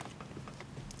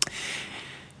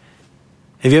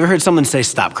Have you ever heard someone say,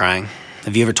 stop crying?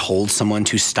 Have you ever told someone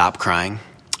to stop crying?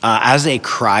 As a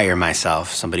crier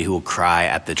myself, somebody who will cry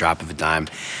at the drop of a dime,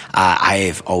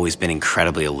 I've always been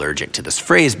incredibly allergic to this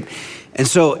phrase. And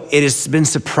so it has been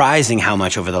surprising how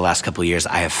much over the last couple of years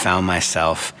I have found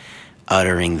myself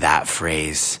uttering that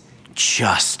phrase,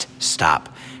 just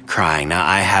stop crying. Now,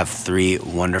 I have 3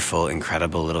 wonderful,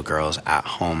 incredible little girls at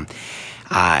home.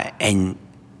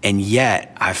 And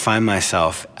yet I find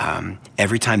myself,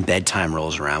 every time bedtime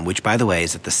rolls around, which by the way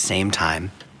is at the same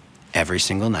time every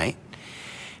single night,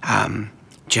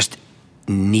 just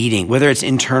needing, whether it's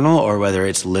internal or whether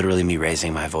it's literally me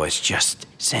raising my voice, just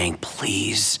saying,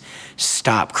 please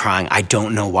stop crying. I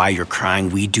don't know why you're crying.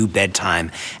 We do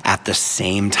bedtime at the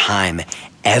same time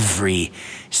every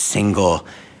single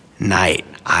night.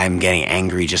 I'm getting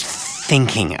angry just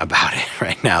thinking about it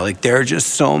right now. Like, there are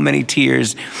just so many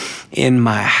tears in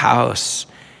my house.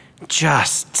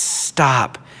 Just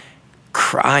stop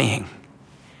crying.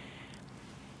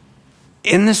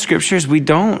 In the scriptures, we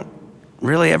don't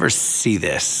really ever see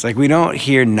this. Like, we don't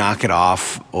hear knock it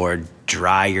off or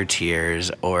dry your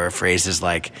tears or phrases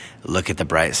like look at the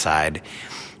bright side.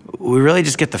 We really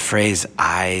just get the phrase,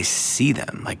 I see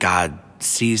them, like God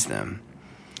sees them.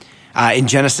 In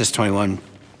Genesis 21,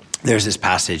 there's this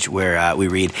passage where we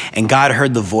read, and God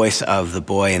heard the voice of the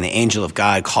boy, and the angel of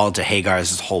God called to Hagar.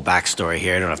 This is a whole backstory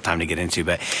here I don't have time to get into,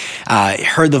 but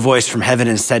heard the voice from heaven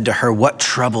and said to her, what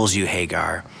troubles you,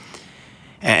 Hagar?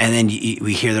 And then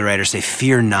we hear the writer say,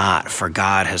 fear not, for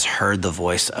God has heard the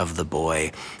voice of the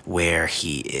boy where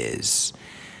he is.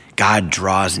 God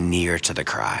draws near to the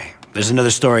cry. There's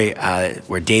another story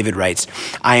where David writes,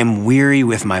 I am weary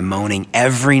with my moaning.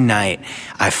 Every night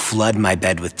I flood my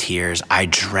bed with tears. I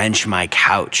drench my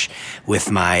couch with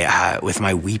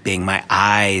my weeping. My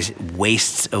eyes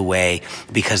wastes away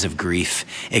because of grief.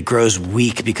 It grows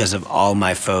weak because of all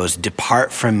my foes.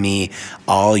 Depart from me,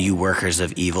 all you workers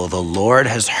of evil. The Lord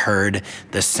has heard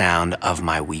the sound of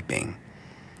my weeping.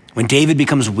 When David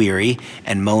becomes weary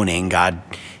and moaning, God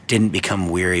didn't become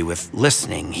weary with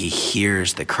listening. He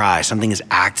hears the cry. Something is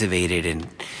activated, and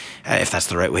if that's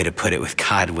the right way to put it, with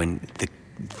God when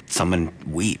someone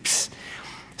weeps.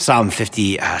 Psalm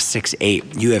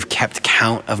 56:8, you have kept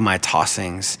count of my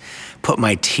tossings, put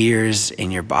my tears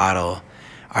in your bottle.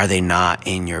 Are they not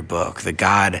in your book? The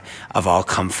God of all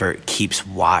comfort keeps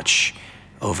watch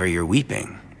over your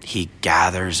weeping. He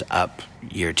gathers up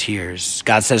your tears.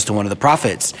 God says to one of the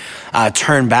prophets,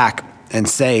 turn back and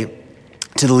say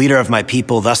to the leader of my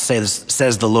people, thus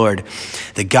says the Lord,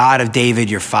 the God of David,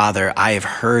 your father, I have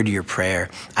heard your prayer.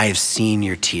 I have seen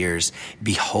your tears.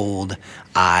 Behold,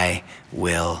 I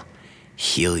will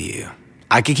heal you.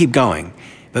 I could keep going,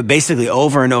 but basically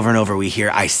over and over and over we hear,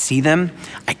 I see them,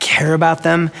 I care about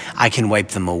them, I can wipe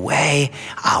them away,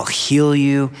 I'll heal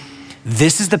you.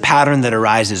 This is the pattern that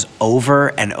arises over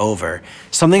and over.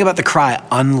 Something about the cry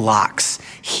unlocks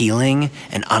healing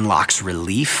and unlocks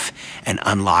relief and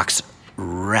unlocks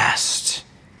rest.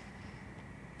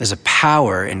 There's a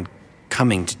power in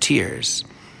coming to tears.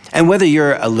 And whether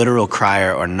you're a literal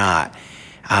crier or not,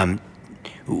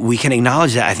 we can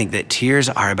acknowledge that I think that tears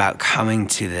are about coming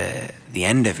to the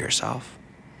end of yourself.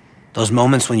 Those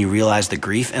moments when you realize the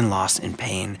grief and loss and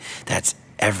pain that's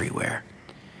everywhere.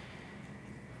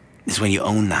 Is when you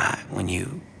own that, when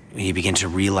you begin to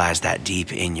realize that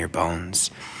deep in your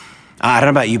bones. I don't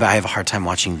know about you, but I have a hard time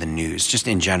watching the news, just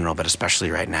in general, but especially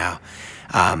right now.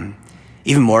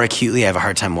 Even more acutely, I have a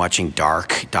hard time watching dark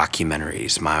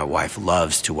documentaries. My wife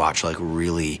loves to watch like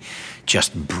really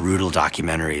just brutal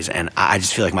documentaries, and I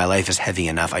just feel like my life is heavy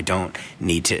enough. I don't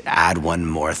need to add one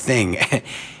more thing. And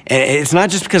it's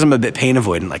not just because I'm a bit pain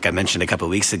avoidant, like I mentioned a couple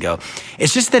of weeks ago.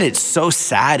 It's just that it's so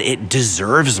sad, it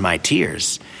deserves my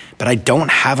tears. But I don't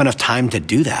have enough time to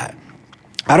do that.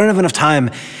 I don't have enough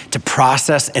time to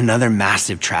process another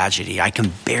massive tragedy. I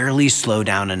can barely slow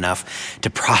down enough to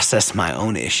process my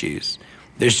own issues.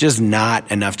 There's just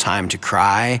not enough time to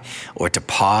cry or to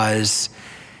pause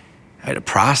or to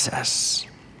process.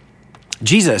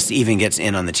 Jesus even gets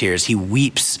in on the tears. He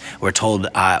weeps, we're told,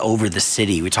 over the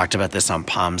city. We talked about this on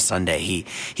Palm Sunday.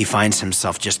 He finds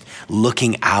himself just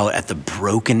looking out at the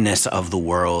brokenness of the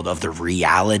world, of the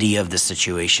reality of the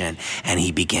situation, and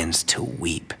he begins to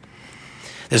weep.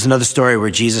 There's another story where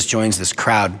Jesus joins this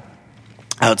crowd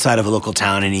outside of a local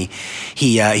town, and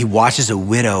he watches a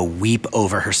widow weep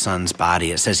over her son's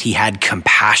body. It says he had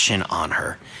compassion on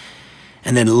her.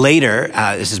 And then later,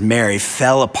 this is Mary,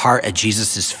 fell apart at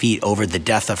Jesus' feet over the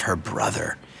death of her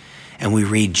brother. And we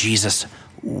read, Jesus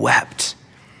wept.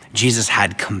 Jesus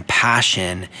had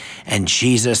compassion, and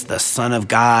Jesus, the Son of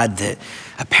God, that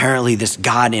apparently this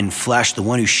God in flesh, the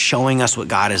one who's showing us what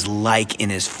God is like in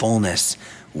his fullness,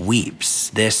 weeps.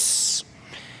 This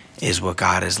is what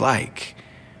God is like.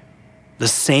 The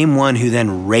same one who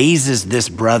then raises this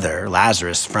brother,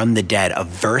 Lazarus, from the dead, a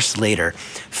verse later,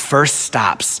 first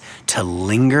stops to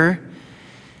linger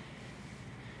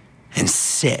and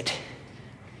sit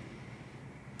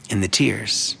in the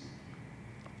tears.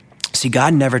 See,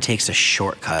 God never takes a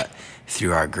shortcut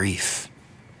through our grief.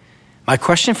 My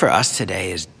question for us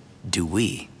today is, do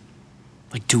we?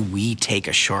 Do we take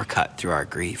a shortcut through our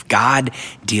grief? God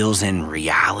deals in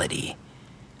reality.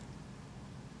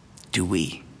 Do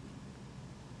we?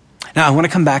 Now, I want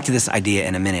to come back to this idea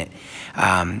in a minute.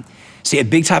 See, a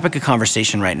big topic of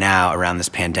conversation right now around this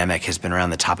pandemic has been around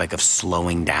the topic of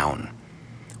slowing down.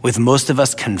 With most of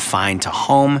us confined to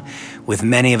home, with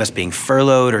many of us being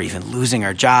furloughed or even losing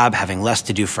our job, having less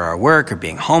to do for our work or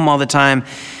being home all the time,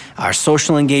 our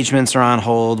social engagements are on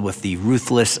hold with the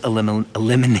ruthless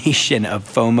elimination of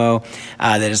FOMO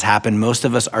that has happened. Most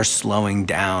of us are slowing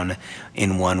down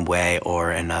in one way or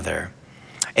another.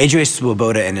 Adrian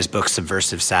Swoboda, in his book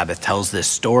Subversive Sabbath, tells this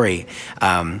story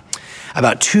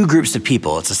about two groups of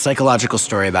people. It's a psychological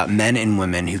story about men and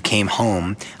women who came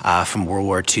home from World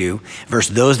War II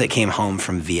versus those that came home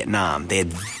from Vietnam. They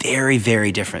had very,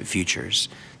 very different futures.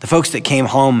 The folks that came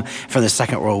home from the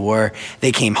Second World War,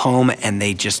 they came home and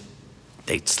they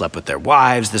slept with their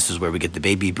wives. This is where we get the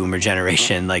baby boomer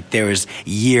generation. There was a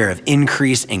year of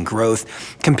increase and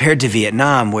growth compared to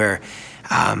Vietnam, where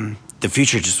the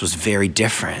future just was very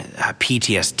different.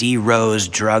 PTSD rose,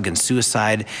 drug and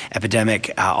suicide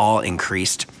epidemic all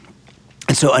increased.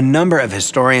 And so a number of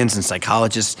historians and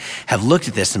psychologists have looked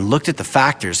at this and looked at the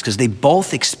factors because they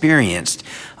both experienced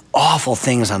awful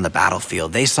things on the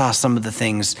battlefield. They saw some of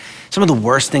the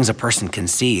worst things a person can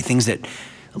see, things that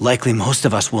likely most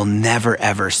of us will never,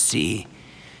 ever see.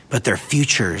 But their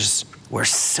futures were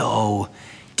so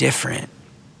different.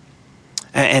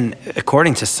 And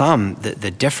according to some,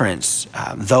 the difference,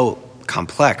 though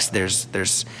complex,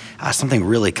 there's something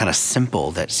really kind of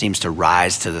simple that seems to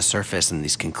rise to the surface in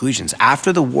these conclusions.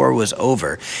 After the war was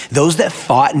over, those that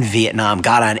fought in Vietnam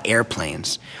got on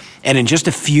airplanes, and in just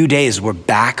a few days were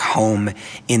back home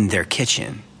in their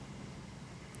kitchen.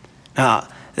 Now,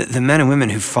 the men and women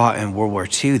who fought in World War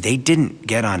II, they didn't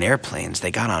get on airplanes,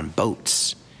 they got on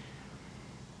boats.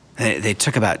 They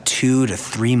took about 2 to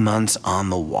 3 months on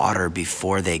the water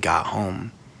before they got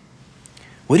home.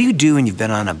 What do you do when you've been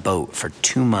on a boat for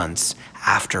 2 months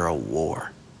after a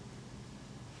war?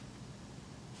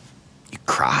 You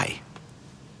cry.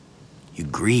 You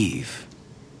grieve.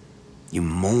 You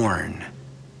mourn.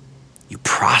 You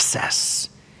process.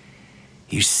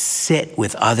 You sit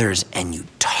with others and you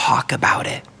talk about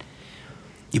it.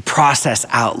 You process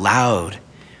out loud.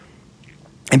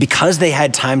 And because they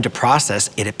had time to process,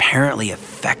 it apparently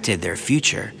affected their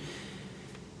future.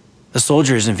 The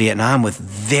soldiers in Vietnam with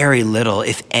very little,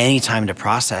 if any, time to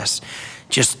process,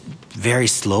 just very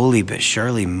slowly but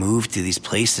surely moved to these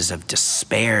places of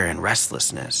despair and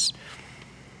restlessness.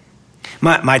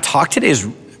 My talk today is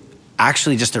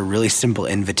actually just a really simple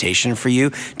invitation for you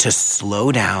to slow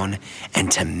down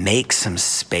and to make some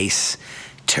space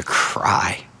to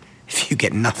cry, if you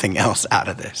get nothing else out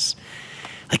of this.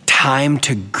 Time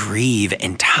to grieve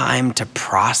and time to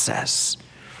process.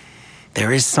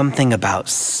 There is something about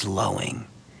slowing.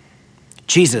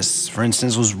 Jesus, for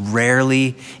instance, was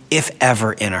rarely, if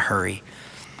ever, in a hurry.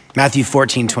 Matthew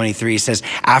 14:23 says,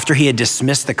 after he had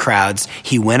dismissed the crowds,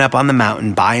 he went up on the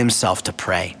mountain by himself to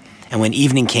pray. And when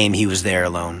evening came, he was there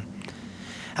alone.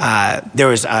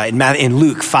 In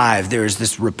Luke 5, there was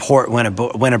this report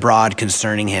went abroad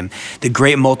concerning him. The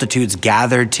great multitudes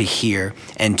gathered to hear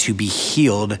and to be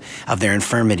healed of their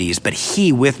infirmities, but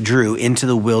he withdrew into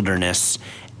the wilderness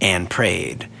and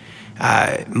prayed.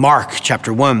 Mark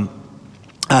chapter 1,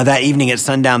 that evening at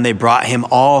sundown, they brought him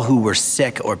all who were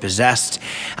sick or possessed,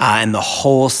 and the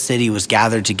whole city was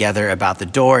gathered together about the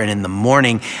door. And in the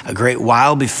morning, a great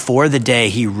while before the day,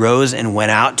 he rose and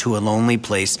went out to a lonely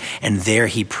place, and there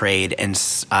he prayed. And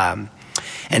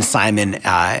Simon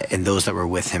and those that were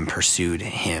with him pursued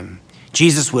him.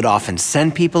 Jesus would often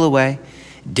send people away,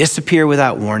 disappear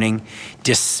without warning,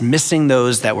 dismissing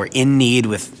those that were in need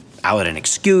without an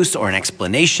excuse or an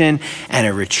explanation, and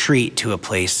a retreat to a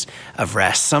place of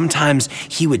rest. Sometimes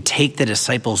he would take the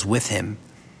disciples with him.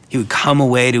 He would come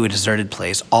away to a deserted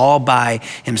place all by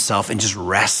himself and just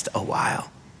rest a while.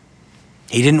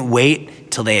 He didn't wait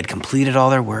till they had completed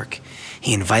all their work.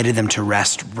 He invited them to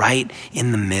rest right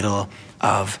in the middle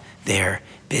of their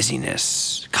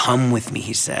busyness. Come with me,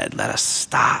 he said. Let us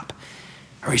stop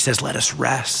or he says, let us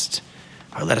rest,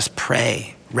 or let us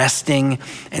pray. Resting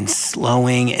and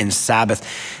slowing and Sabbath,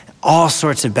 all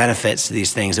sorts of benefits to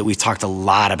these things that we've talked a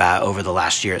lot about over the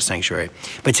last year at Sanctuary.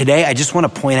 But today, I just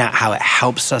want to point out how it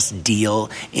helps us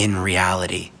deal in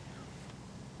reality.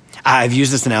 I've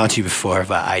used this analogy before,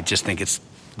 but I just think it's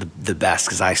the best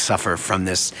because I suffer from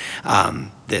this,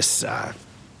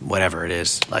 whatever it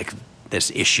is, like this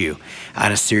issue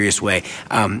in a serious way.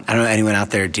 I don't know anyone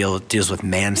out there deals with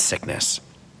man sickness.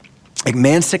 Like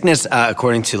man sickness,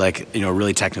 according to a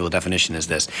really technical definition, is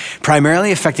this: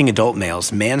 primarily affecting adult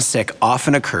males, man sick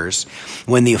often occurs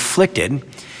when the afflicted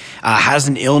has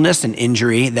an illness and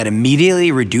injury that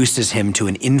immediately reduces him to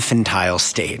an infantile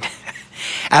state.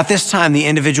 At this time, the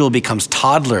individual becomes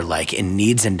toddler-like in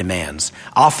needs and demands,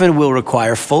 often will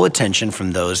require full attention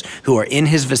from those who are in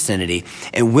his vicinity,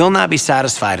 and will not be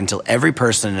satisfied until every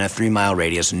person in a 3-mile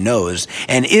radius knows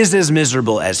and is as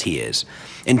miserable as he is.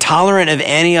 Intolerant of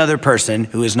any other person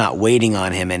who is not waiting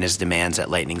on him and his demands at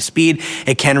lightning speed,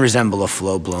 it can resemble a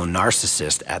full-blown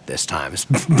narcissist at this time. It's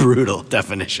a brutal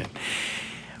definition.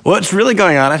 What's really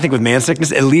going on, I think, with man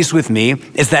sickness, at least with me,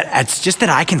 is that it's just that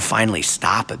I can finally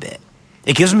stop a bit.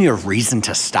 It gives me a reason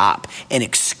to stop, an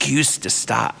excuse to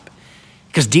stop.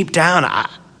 Because deep down,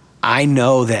 I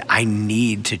know that I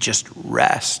need to just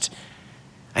rest.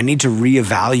 I need to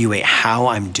reevaluate how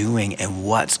I'm doing and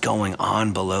what's going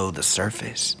on below the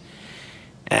surface.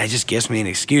 And it just gives me an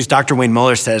excuse. Dr. Wayne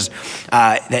Muller says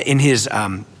that in his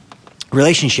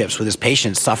relationships with his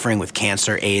patients suffering with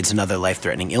cancer, AIDS, and other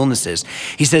life-threatening illnesses,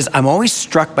 he says, I'm always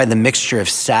struck by the mixture of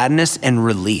sadness and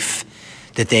relief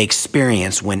that they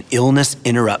experience when illness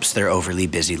interrupts their overly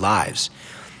busy lives.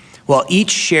 While each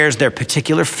shares their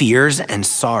particular fears and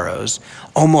sorrows,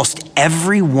 almost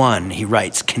everyone, he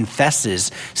writes,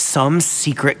 confesses some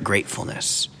secret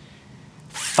gratefulness.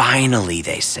 Finally,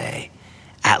 they say,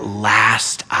 at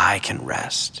last I can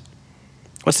rest.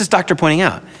 What's this doctor pointing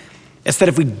out? It's that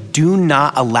if we do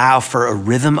not allow for a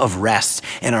rhythm of rest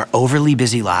in our overly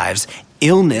busy lives,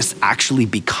 illness actually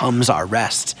becomes our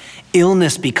rest.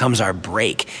 Illness becomes our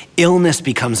break. Illness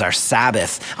becomes our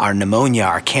Sabbath, our pneumonia,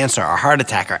 our cancer, our heart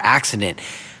attack, our accident,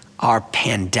 our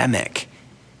pandemic.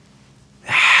 It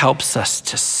helps us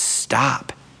to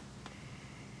stop.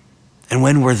 And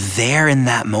when we're there in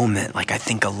that moment, like I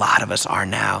think a lot of us are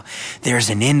now, there's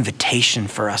an invitation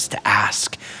for us to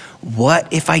ask,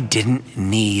 what if I didn't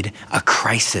need a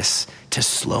crisis to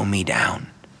slow me down?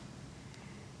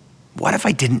 What if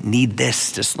I didn't need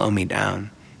this to slow me down?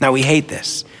 Now, we hate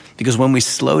this because when we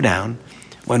slow down,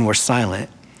 when we're silent,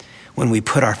 when we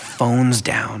put our phones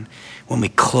down, when we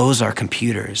close our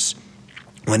computers,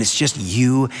 when it's just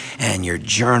you and your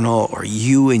journal or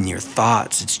you and your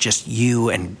thoughts, it's just you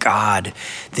and God,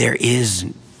 there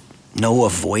is no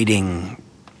avoiding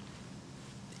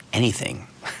anything.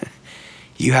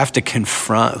 You have to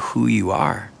confront who you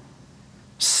are.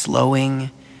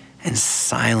 Slowing and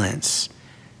silence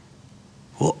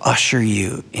will usher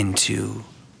you into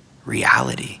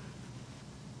reality.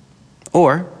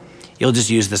 Or you'll just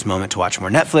use this moment to watch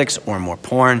more Netflix or more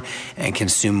porn and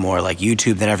consume more like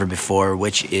YouTube than ever before,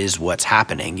 which is what's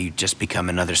happening. You just become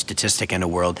another statistic in a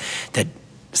world that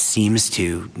seems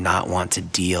to not want to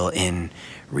deal in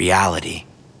reality.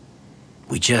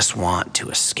 We just want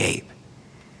to escape.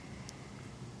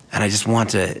 And I just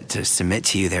want to submit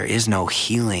to you, there is no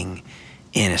healing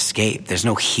in escape. There's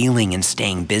no healing in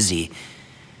staying busy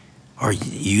or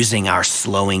using our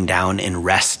slowing down and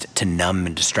rest to numb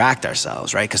and distract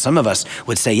ourselves, right? Because some of us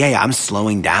would say, yeah, I'm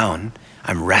slowing down,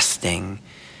 I'm resting,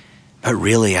 but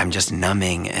really I'm just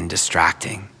numbing and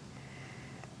distracting.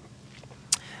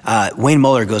 Wayne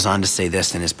Muller goes on to say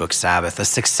this in his book, Sabbath: a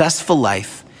successful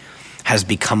life has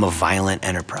become a violent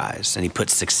enterprise, and he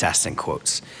puts success in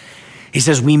quotes. He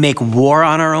says, we make war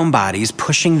on our own bodies,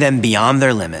 pushing them beyond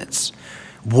their limits.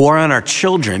 War on our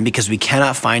children because we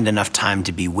cannot find enough time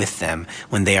to be with them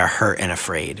when they are hurt and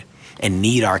afraid and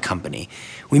need our company.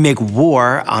 We make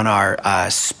war on our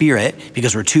spirit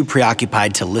because we're too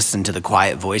preoccupied to listen to the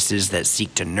quiet voices that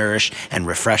seek to nourish and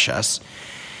refresh us.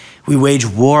 We wage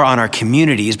war on our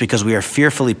communities because we are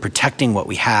fearfully protecting what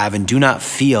we have and do not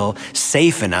feel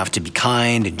safe enough to be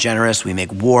kind and generous. We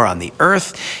make war on the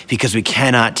earth because we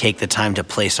cannot take the time to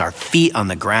place our feet on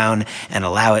the ground and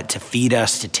allow it to feed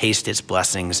us, to taste its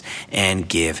blessings, and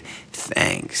give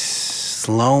thanks.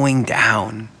 Slowing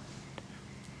down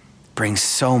brings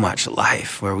so much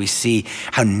life, where we see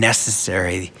how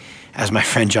necessary, as my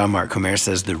friend John Mark Comer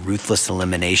says, the ruthless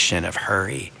elimination of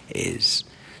hurry is.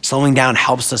 Slowing down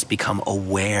helps us become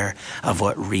aware of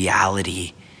what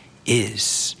reality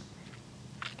is.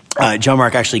 John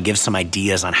Mark actually gives some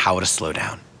ideas on how to slow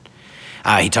down.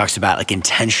 He talks about like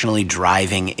intentionally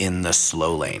driving in the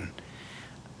slow lane.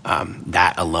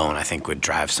 That alone, I think, would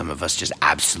drive some of us just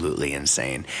absolutely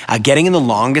insane. Getting in the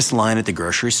longest line at the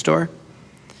grocery store,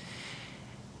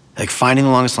 like finding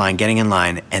the longest line, getting in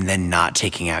line, and then not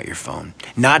taking out your phone.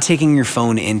 Not taking your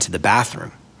phone into the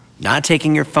bathroom. Not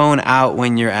taking your phone out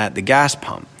when you're at the gas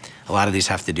pump. A lot of these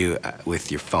have to do with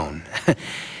your phone.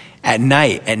 At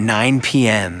night, at 9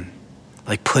 p.m.,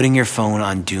 like putting your phone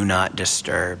on Do Not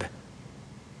Disturb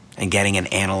and getting an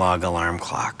analog alarm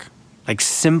clock. Like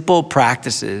simple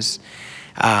practices,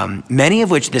 many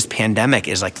of which this pandemic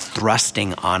is like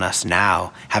thrusting on us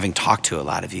now, having talked to a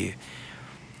lot of you.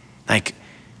 Like,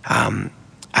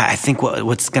 I think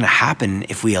what's going to happen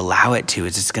if we allow it to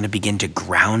is it's going to begin to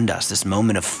ground us. This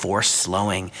moment of forced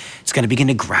slowing, it's going to begin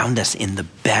to ground us in the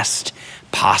best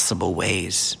possible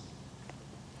ways.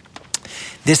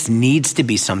 This needs to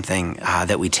be something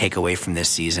that we take away from this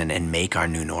season and make our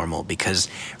new normal, because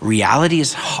reality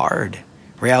is hard.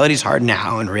 Reality is hard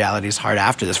now, and reality is hard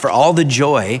after this. For all the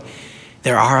joy,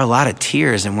 there are a lot of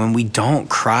tears, and when we don't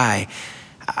cry,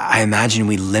 I imagine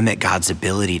we limit God's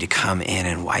ability to come in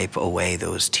and wipe away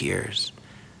those tears.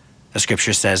 The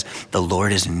scripture says, the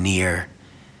Lord is near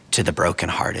to the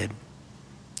brokenhearted,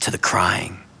 to the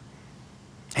crying,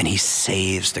 and he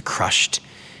saves the crushed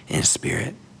in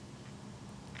spirit.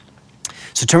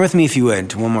 So turn with me, if you would,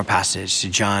 to one more passage, to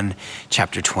John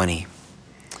chapter 20.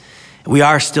 We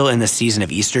are still in the season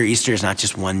of Easter. Easter is not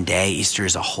just one day. Easter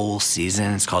is a whole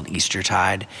season. It's called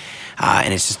Eastertide.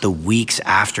 And it's just the weeks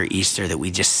after Easter that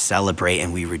we just celebrate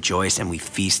and we rejoice and we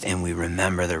feast and we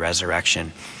remember the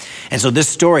resurrection. And so this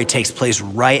story takes place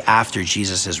right after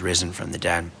Jesus has risen from the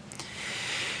dead.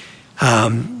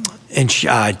 In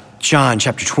John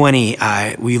chapter 20,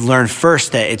 we learn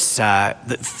first that it's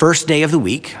the first day of the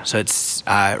week. So it's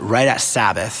right at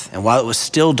Sabbath. And while it was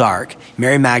still dark,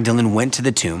 Mary Magdalene went to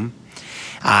the tomb.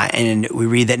 And we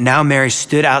read that now Mary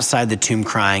stood outside the tomb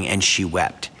crying, and she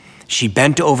wept. She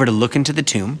bent over to look into the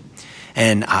tomb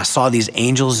and saw these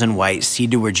angels in white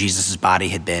seated where Jesus' body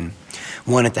had been,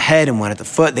 one at the head and one at the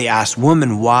foot. They asked,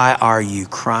 "Woman, why are you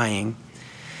crying?"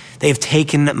 "They've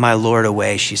taken my Lord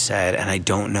away," she said, "and I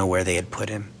don't know where they had put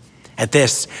him." At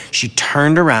this, she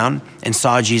turned around and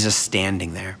saw Jesus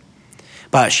standing there,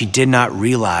 but she did not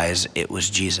realize it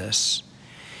was Jesus.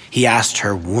 He asked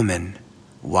her, "Woman,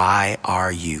 why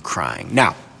are you crying?"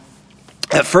 Now,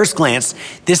 at first glance,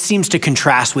 this seems to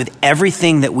contrast with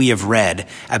everything that we have read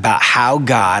about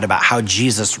how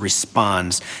Jesus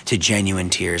responds to genuine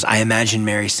tears. I imagine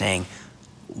Mary saying,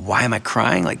 "Why am I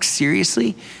crying? Like,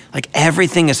 seriously? Like,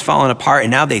 everything has fallen apart,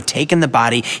 and now they've taken the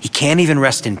body. He can't even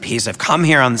rest in peace. I've come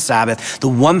here on the Sabbath. The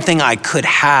one thing I could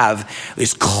have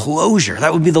is closure.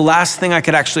 That would be the last thing I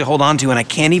could actually hold on to, and I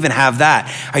can't even have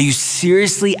that. Are you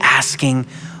seriously asking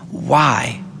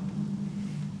why?"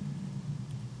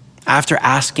 After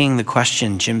asking the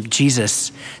question,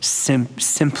 Jesus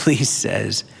simply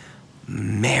says,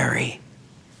 "Mary."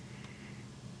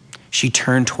 She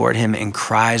turned toward him and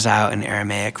cries out in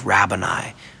Aramaic,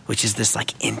 "Rabboni," which is this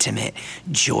like intimate,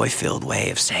 joy-filled way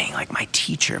of saying like, my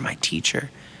teacher, my teacher.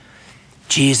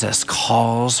 Jesus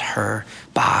calls her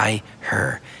by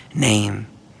her name.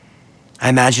 I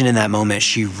imagine in that moment,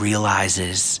 she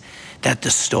realizes that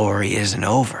the story isn't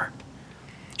over.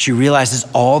 She realizes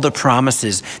all the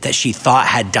promises that she thought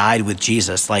had died with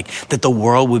Jesus, like that the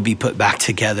world would be put back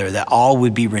together, that all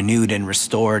would be renewed and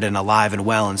restored and alive and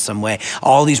well in some way.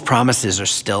 All these promises are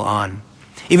still on.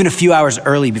 Even a few hours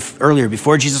earlier,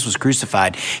 before Jesus was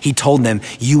crucified, he told them,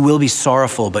 "You will be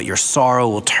sorrowful, but your sorrow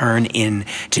will turn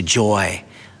into joy."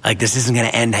 Like, this isn't going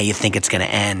to end how you think it's going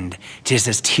to end. Jesus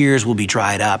says tears will be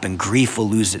dried up and grief will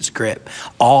lose its grip.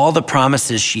 All the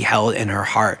promises she held in her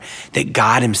heart that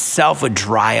God himself would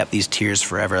dry up these tears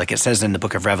forever. Like it says in the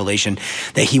book of Revelation,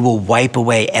 that he will wipe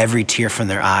away every tear from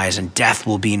their eyes and death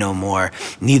will be no more.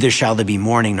 Neither shall there be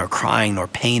mourning nor crying nor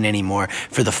pain anymore,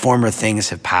 for the former things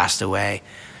have passed away.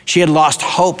 She had lost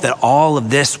hope that all of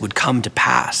this would come to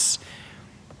pass.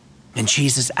 And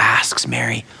Jesus asks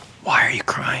Mary, "Why are you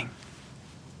crying?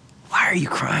 Why are you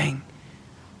crying?"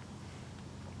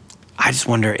 I just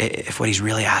wonder if what he's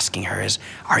really asking her is,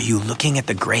 are you looking at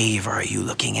the grave or are you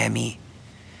looking at me?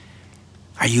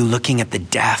 Are you looking at the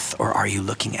death or are you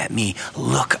looking at me?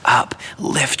 Look up,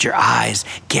 lift your eyes,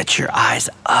 get your eyes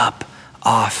up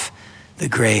off the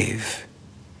grave.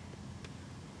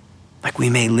 Like, we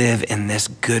may live in this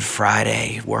Good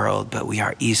Friday world, but we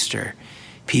are Easter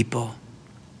people.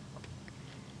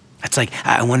 It's like,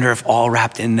 I wonder if all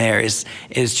wrapped in there is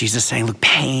Jesus saying, look,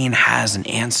 pain has an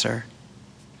answer.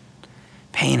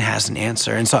 Pain has an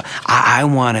answer. And so I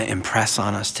want to impress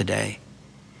on us today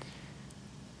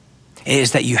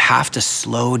is that you have to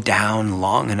slow down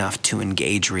long enough to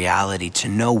engage reality, to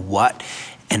know what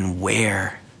and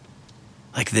where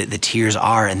like the tears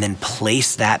are, and then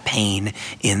place that pain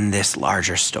in this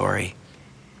larger story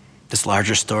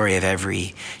of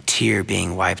every tear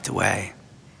being wiped away.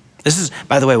 This is,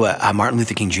 by the way, what Martin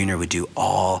Luther King Jr. would do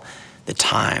all the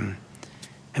time.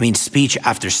 I mean, speech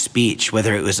after speech,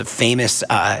 whether it was a famous,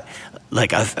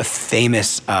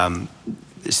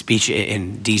 speech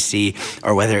in DC,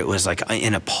 or whether it was like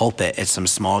in a pulpit at some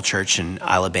small church in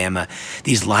Alabama,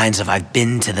 these lines of, I've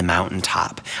been to the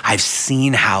mountaintop. I've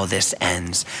seen how this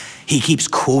ends. He keeps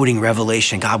quoting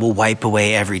Revelation. God will wipe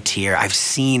away every tear. I've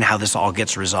seen how this all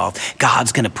gets resolved.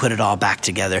 God's going to put it all back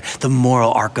together. The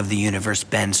moral arc of the universe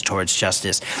bends towards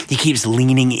justice. He keeps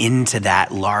leaning into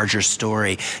that larger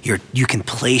story. You can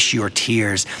place your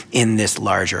tears in this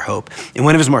larger hope. In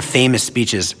one of his more famous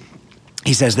speeches,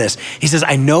 he says this. He says,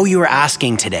 I know you are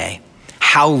asking today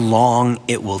how long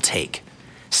it will take.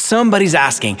 Somebody's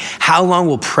asking, how long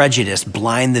will prejudice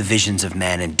blind the visions of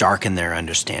men and darken their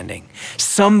understanding?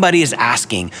 Somebody is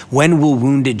asking, when will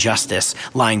wounded justice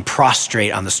lying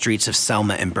prostrate on the streets of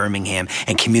Selma and Birmingham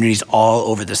and communities all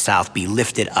over the South be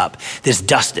lifted up, this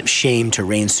dust of shame to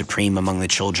reign supreme among the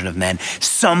children of men?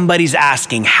 Somebody's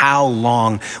asking, how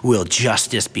long will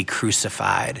justice be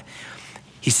crucified?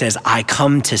 He says, I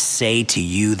come to say to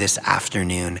you this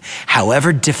afternoon,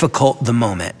 however difficult the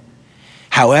moment,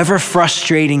 however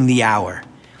frustrating the hour,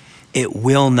 it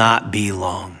will not be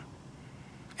long.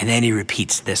 And then he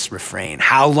repeats this refrain.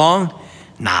 How long?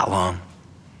 Not long.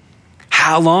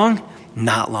 How long?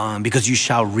 Not long, because you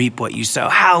shall reap what you sow.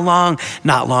 How long?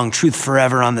 Not long. Truth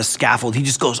forever on the scaffold. He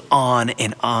just goes on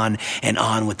and on and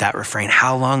on with that refrain.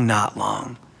 How long? Not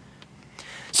long.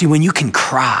 See, when you can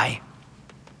cry,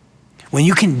 when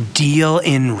you can deal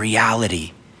in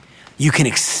reality, you can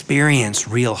experience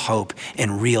real hope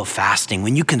and real fasting.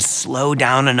 When you can slow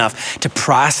down enough to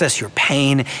process your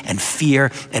pain and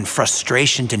fear and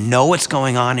frustration, to know what's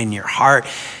going on in your heart,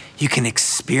 you can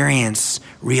experience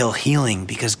real healing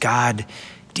because God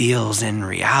deals in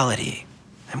reality.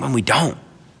 And when we don't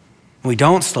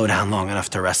slow down long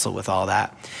enough to wrestle with all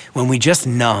that, when we just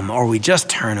numb or we just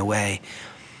turn away,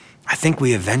 I think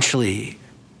we eventually,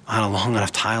 on a long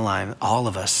enough timeline, all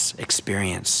of us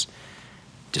experience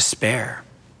despair.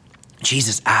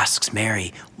 Jesus asks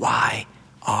Mary, why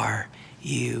are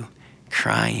you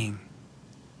crying?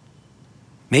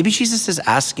 Maybe Jesus is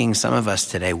asking some of us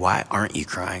today, why aren't you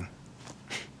crying?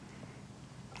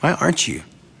 Why aren't you?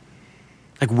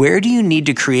 Like, where do you need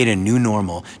to create a new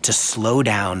normal to slow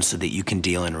down so that you can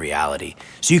deal in reality?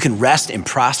 So you can rest and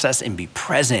process and be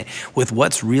present with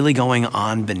what's really going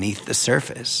on beneath the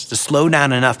surface. To slow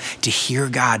down enough to hear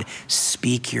God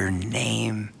speak your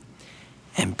name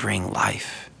and bring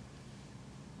life.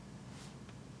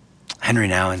 Henry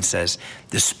Nouwen says,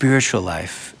 the spiritual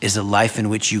life is a life in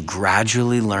which you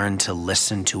gradually learn to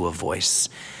listen to a voice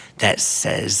that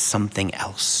says something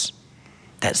else,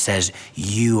 that says,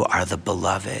 you are the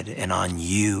beloved and on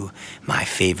you my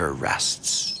favor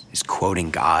rests. He's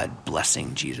quoting God,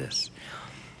 blessing Jesus.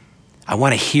 I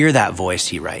want to hear that voice,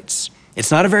 he writes. It's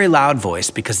not a very loud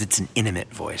voice because it's an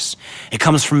intimate voice. It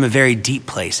comes from a very deep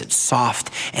place. It's soft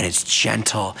and it's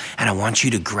gentle. And I want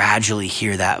you to gradually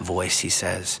hear that voice, he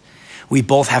says. We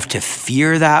both have to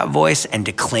fear that voice and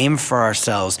to claim for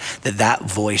ourselves that that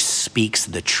voice speaks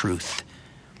the truth.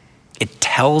 It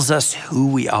tells us who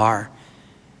we are.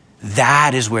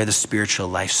 That is where the spiritual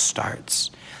life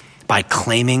starts, by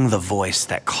claiming the voice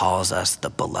that calls us the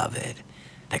beloved,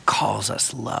 that calls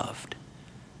us loved.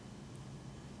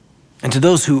 And to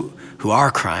those who are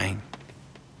crying,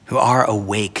 who are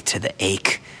awake to the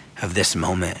ache of this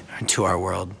moment and to our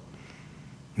world,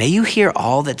 may you hear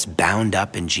all that's bound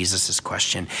up in Jesus'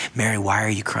 question, Mary, why are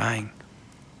you crying?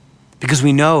 Because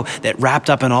we know that wrapped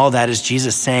up in all that is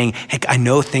Jesus saying, heck, I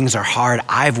know things are hard.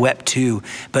 I've wept too,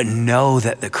 but know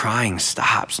that the crying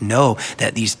stops. Know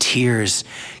that these tears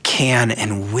can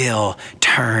and will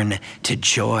turn to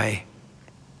joy.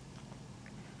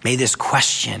 May this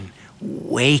question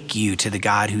wake you to the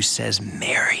God who says,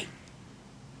 Mary,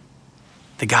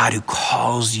 the God who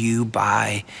calls you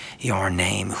by your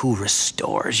name, who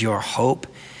restores your hope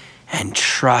and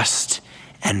trust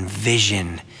and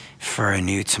vision for a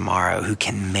new tomorrow, who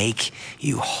can make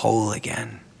you whole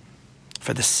again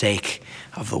for the sake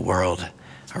of the world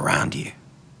around you.